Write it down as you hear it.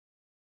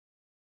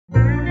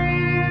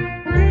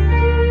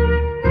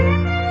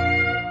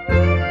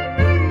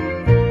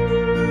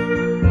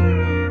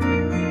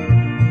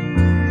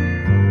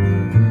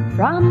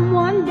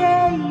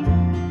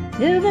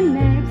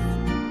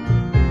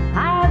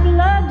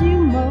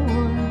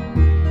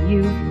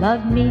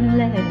loved me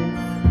less.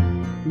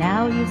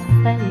 Now you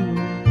say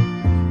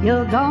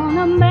you're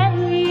gonna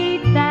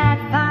make that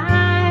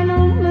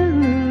final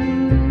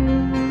move.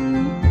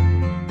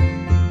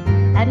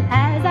 And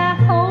as I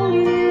hold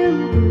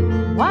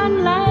you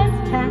one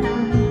last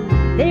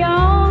time, the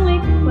only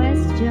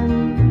question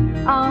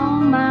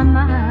on my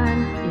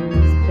mind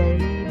is,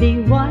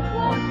 baby, what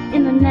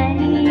in the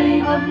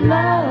name of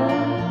love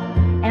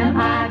am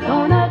I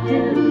gonna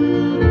do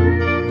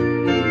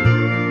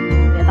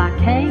if I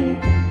can't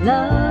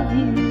love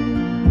you?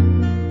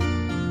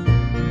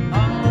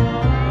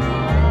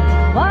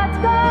 What's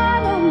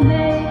gonna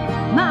make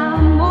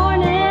my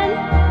morning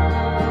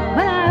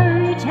when I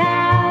reach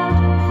out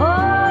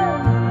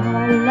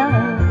for your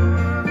love?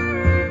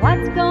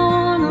 What's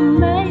gonna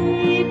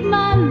make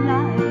my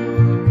life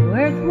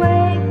worth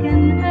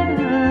waking up?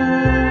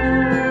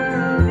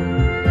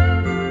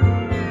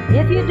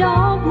 If you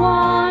don't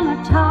wanna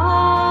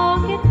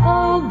talk it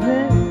over,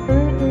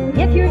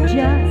 if you're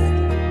just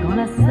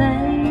gonna say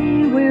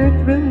we're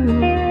through,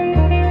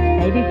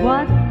 baby,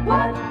 what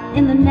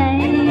in the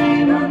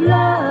name of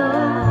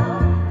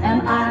love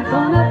am I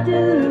gonna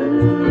do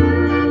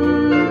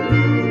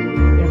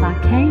if I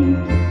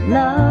can't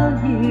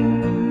love you?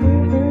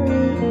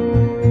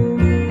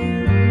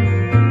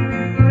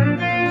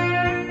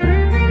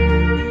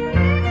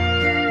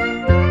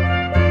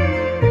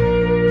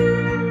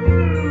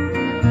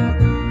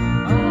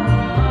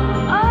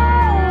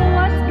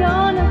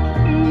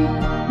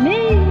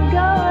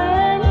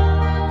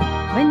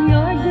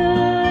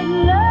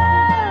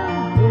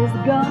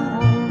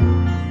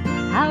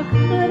 How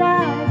could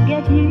I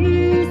get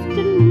used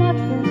to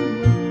nothing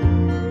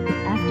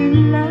after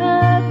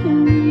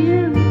loving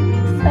you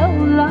so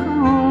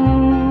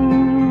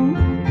long?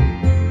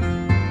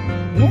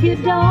 If you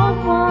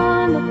don't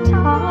want to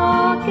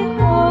talk it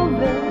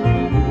over,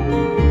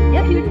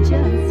 if you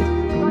just